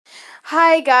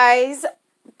Hi guys,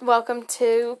 welcome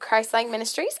to Christ-Like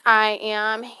Ministries. I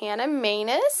am Hannah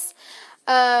Manus.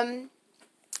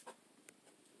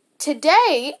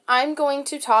 Today I'm going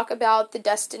to talk about the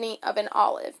destiny of an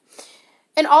olive.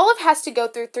 An olive has to go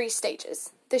through 3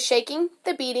 stages: the shaking,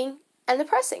 the beating, and the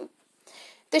pressing.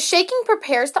 The shaking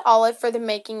prepares the olive for the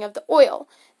making of the oil.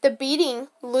 The beating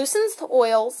loosens the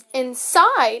oils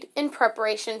inside in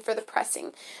preparation for the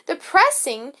pressing. The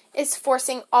pressing is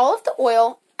forcing all of the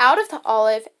oil out of the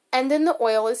olive, and then the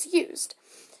oil is used.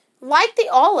 Like the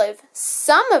olive,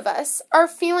 some of us are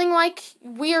feeling like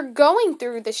we are going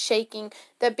through the shaking,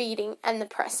 the beating, and the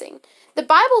pressing. The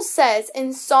Bible says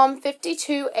in Psalm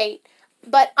 52:8,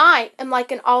 "But I am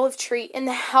like an olive tree in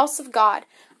the house of God.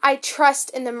 I trust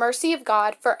in the mercy of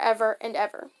God forever and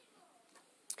ever."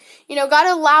 God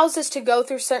allows us to go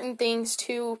through certain things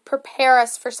to prepare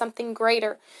us for something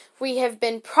greater. We have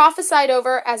been prophesied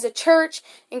over as a church,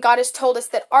 and God has told us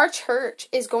that our church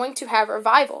is going to have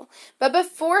revival. But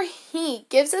before He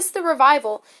gives us the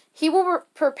revival, He will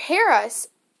prepare us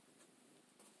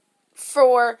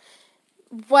for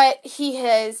what He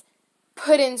has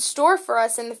put in store for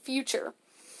us in the future.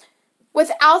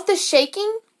 Without the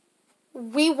shaking,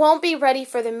 we won't be ready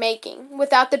for the making.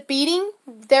 Without the beating,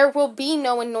 there will be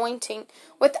no anointing.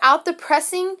 Without the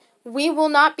pressing, we will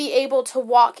not be able to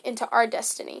walk into our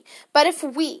destiny. But if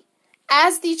we,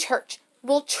 as the church,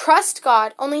 will trust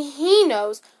God, only He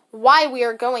knows why we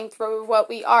are going through what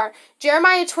we are.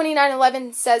 Jeremiah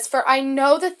 29:11 says, "For I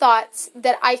know the thoughts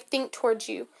that I think towards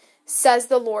you, says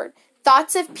the Lord,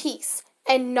 thoughts of peace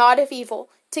and not of evil,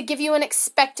 to give you an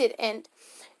expected end."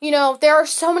 There are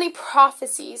so many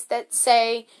prophecies that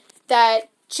say that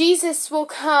Jesus will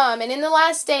come, and in the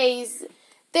last days,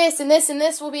 this and this and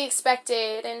this will be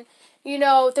expected. And,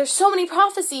 there's so many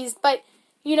prophecies, but,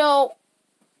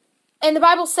 and the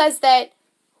Bible says that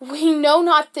we know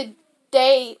not the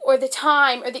day or the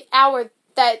time or the hour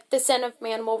that the Son of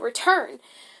Man will return.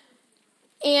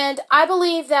 And I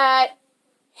believe that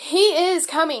He is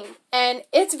coming, and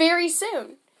it's very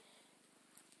soon.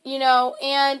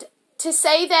 And to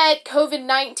say that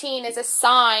COVID-19 is a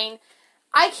sign,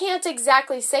 I can't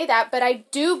exactly say that, but I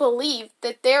do believe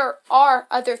that there are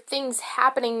other things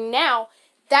happening now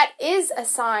that is a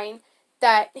sign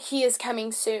that He is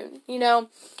coming soon,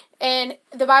 And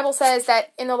the Bible says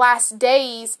that in the last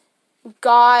days,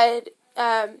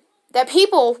 that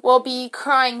people will be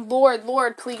crying, "Lord,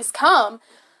 Lord, please come."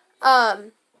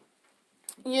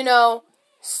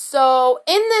 So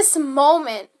in this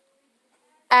moment,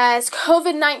 as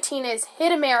COVID-19 has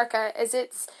hit America, as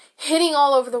it's hitting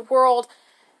all over the world,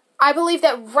 I believe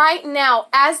that right now,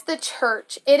 as the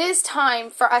church, it is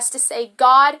time for us to say,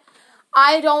 "God,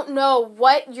 I don't know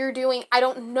what you're doing. I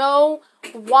don't know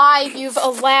why you've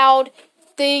allowed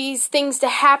these things to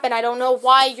happen. I don't know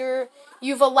why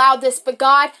you've allowed this, but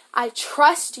God, I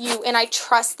trust you, and I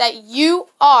trust that you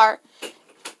are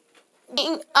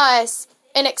giving us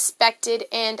an expected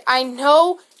end. I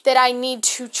know that I need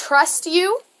to trust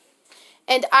you,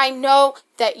 and I know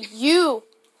that you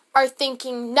are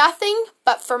thinking nothing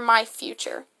but for my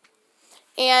future."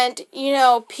 And,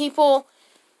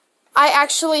 I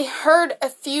actually heard a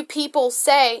few people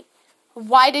say,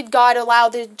 "Why did God allow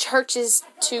the churches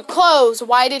to close?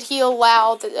 Why did He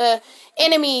allow the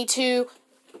enemy to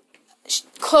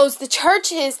close the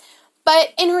churches?"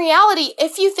 But in reality,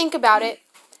 if you think about it,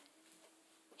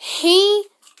 He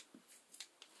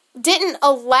didn't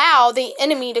allow the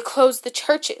enemy to close the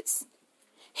churches.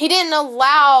 He didn't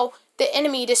allow the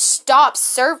enemy to stop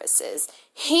services.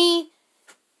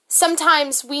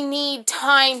 Sometimes we need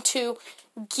time to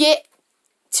get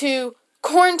to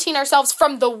quarantine ourselves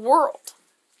from the world,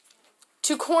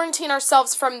 to quarantine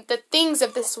ourselves from the things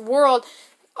of this world,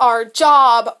 our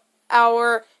job,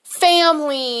 our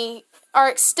family, our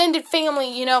extended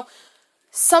family.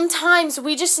 Sometimes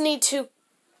we just need to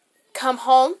come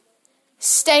home,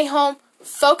 stay home,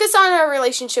 focus on our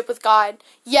relationship with God.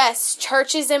 Yes,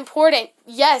 church is important.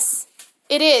 Yes,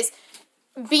 it is.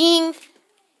 Being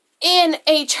in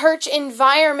a church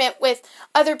environment with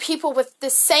other people, with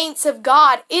the saints of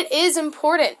God, it is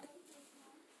important.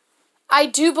 I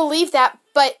do believe that,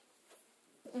 but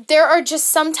there are just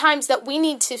some times that we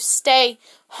need to stay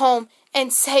home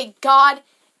and say, "God,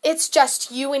 it's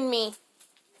just you and me.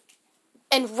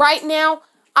 And right now,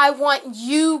 I want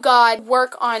you, God,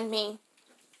 work on me.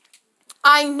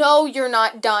 I know you're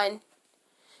not done."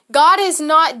 God is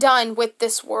not done with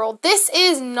this world. This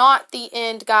is not the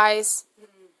end, guys.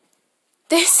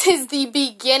 This is the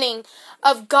beginning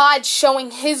of God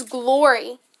showing His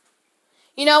glory.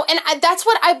 And that's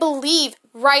what I believe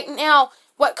right now,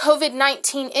 what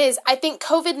COVID-19 is. I think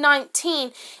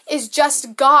COVID-19 is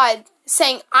just God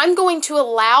saying, I'm going to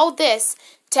allow this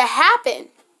to happen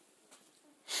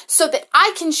so that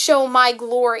I can show my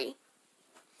glory.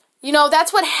 You know,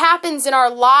 that's what happens in our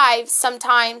lives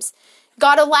sometimes.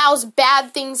 God allows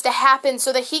bad things to happen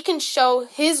so that he can show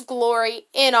his glory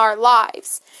in our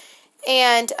lives.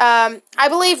 And I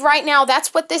believe right now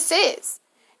that's what this is.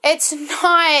 It's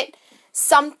not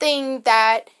something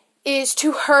that is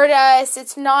to hurt us.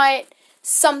 It's not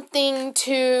something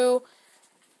to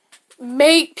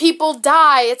make people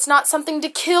die. It's not something to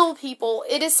kill people.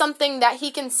 It is something that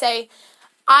he can say,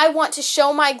 I want to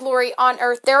show my glory on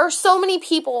earth. There are so many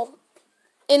people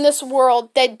in this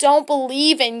world that don't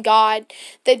believe in God,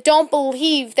 that don't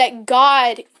believe that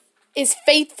God is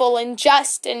faithful and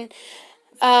just, and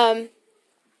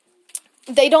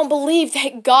they don't believe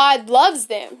that God loves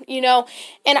them, you know.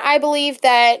 And I believe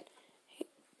that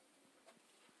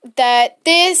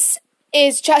this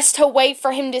is just a way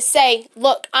for him to say,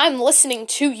 look, I'm listening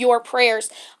to your prayers.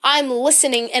 I'm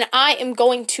listening, and I am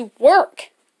going to work.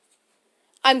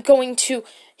 I'm going to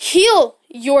heal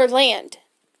your land,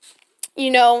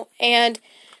 you know. And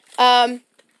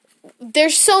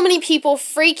there's so many people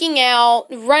freaking out,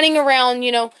 running around,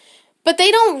 you know, but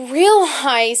they don't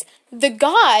realize the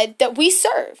God that we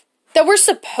serve, that we're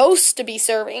supposed to be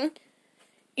serving.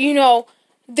 You know,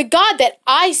 the God that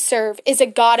I serve is a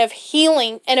God of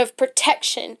healing and of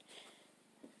protection.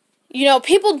 You know,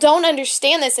 people don't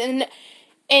understand this,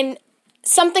 and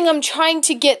something I'm trying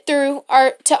to get through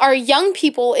to our young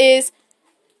people is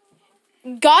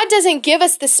God doesn't give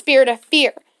us the spirit of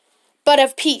fear, but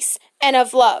of peace and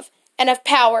of love and of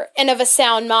power and of a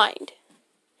sound mind.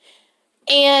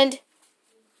 And,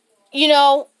 you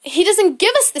know, he doesn't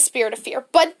give us the spirit of fear,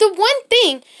 but the one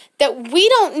thing that we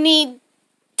don't need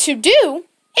to do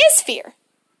is fear.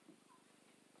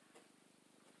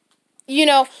 You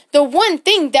know, the one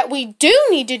thing that we do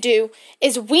need to do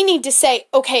is we need to say,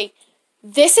 okay,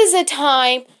 this is a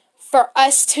time for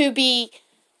us to be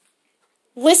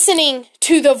listening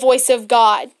to the voice of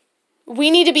God.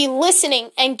 We need to be listening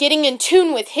and getting in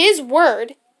tune with his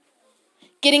word,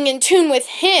 getting in tune with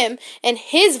him and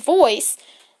his voice,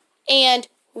 and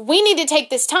we need to take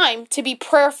this time to be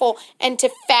prayerful and to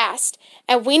fast.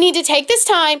 And we need to take this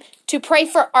time to pray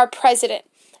for our president,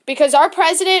 because our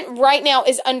president right now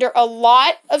is under a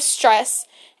lot of stress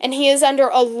and he is under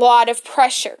a lot of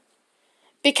pressure.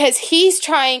 Because he's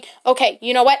trying, okay,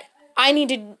 you know what? I need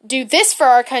to do this for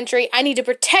our country. I need to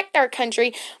protect our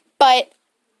country. But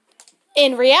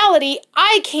in reality,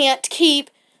 I can't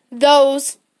keep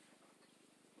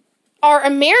our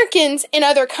Americans in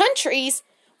other countries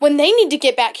when they need to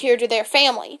get back here to their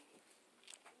family.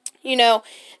 You know,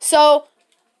 so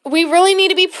we really need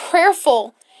to be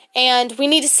prayerful. And we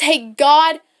need to say,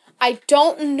 God, I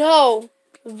don't know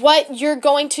what you're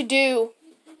going to do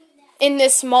in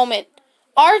this moment.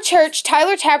 Our church,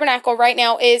 Tyler Tabernacle, right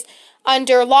now is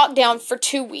under lockdown for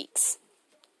 2 weeks.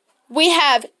 We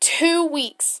have 2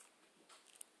 weeks.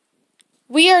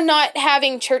 We are not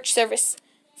having church service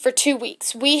for 2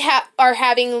 weeks. We are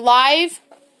having live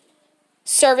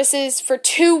services for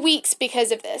 2 weeks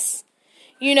because of this.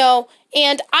 You know,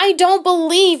 and I don't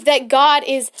believe that God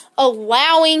is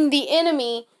allowing the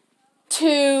enemy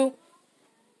to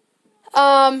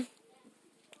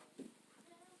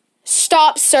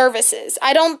stop services.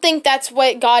 I don't think that's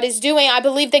what God is doing. I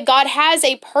believe that God has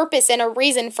a purpose and a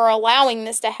reason for allowing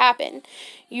this to happen,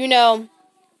 you know.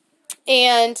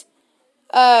 And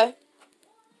I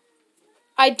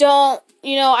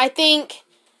think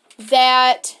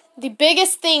that the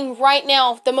biggest thing right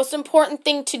now, the most important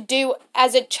thing to do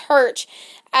as a church,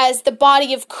 as the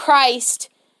body of Christ,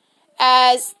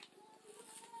 as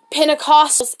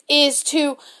Pentecostals, is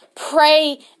to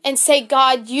pray and say,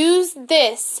 God, use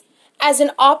this as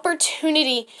an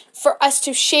opportunity for us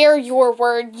to share your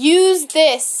word. Use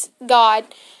this, God,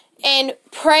 and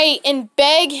pray and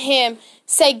beg him.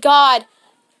 Say, God,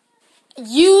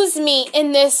 use me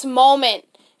in this moment.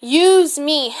 Use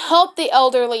me. Help the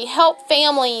elderly. Help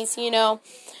families, you know.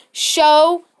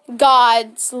 Show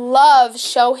God's love.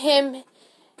 Show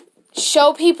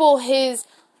people his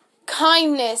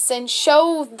kindness, and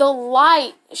show the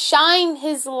light. Shine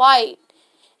his light.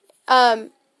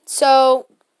 So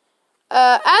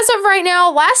as of right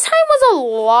now, last time was a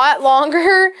lot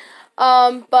longer.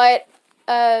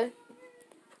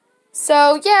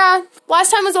 So yeah, last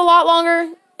time was a lot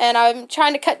longer, and I'm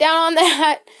trying to cut down on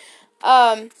that.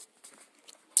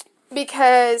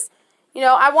 Because, you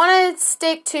know, I want to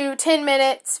stick to 10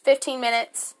 minutes, 15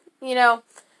 minutes, you know.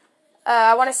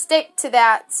 I want to stick to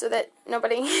that so that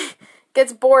nobody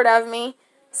gets bored of me.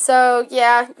 So,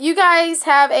 yeah, you guys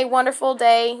have a wonderful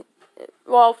day,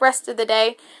 well, rest of the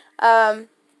day.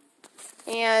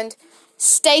 And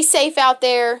stay safe out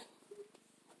there.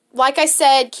 Like I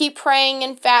said, keep praying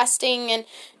and fasting, and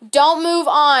don't move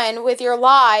on with your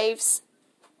lives.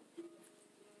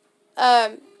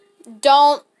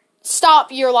 Don't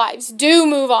stop your lives. Do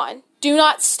move on. Do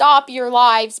not stop your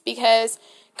lives because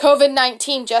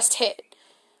COVID-19 just hit.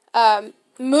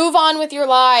 Move on with your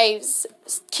lives.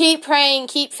 Keep praying,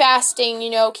 keep fasting,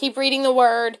 keep reading the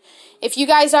Word. If you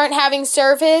guys aren't having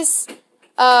service,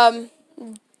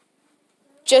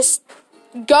 just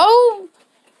go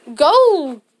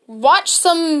watch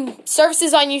some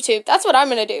services on YouTube. That's what I'm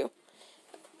going to do.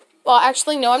 Well,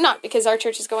 actually, no, I'm not, because our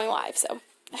church is going live, so.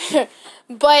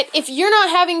 But if you're not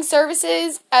having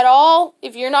services at all,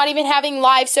 if you're not even having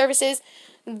live services,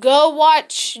 go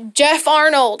watch Jeff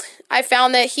Arnold. I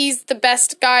found that he's the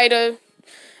best guy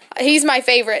he's my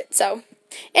favorite, so.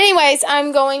 Anyways,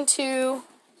 I'm going to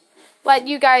let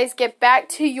you guys get back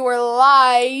to your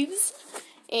lives,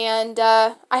 and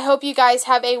I hope you guys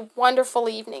have a wonderful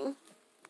evening.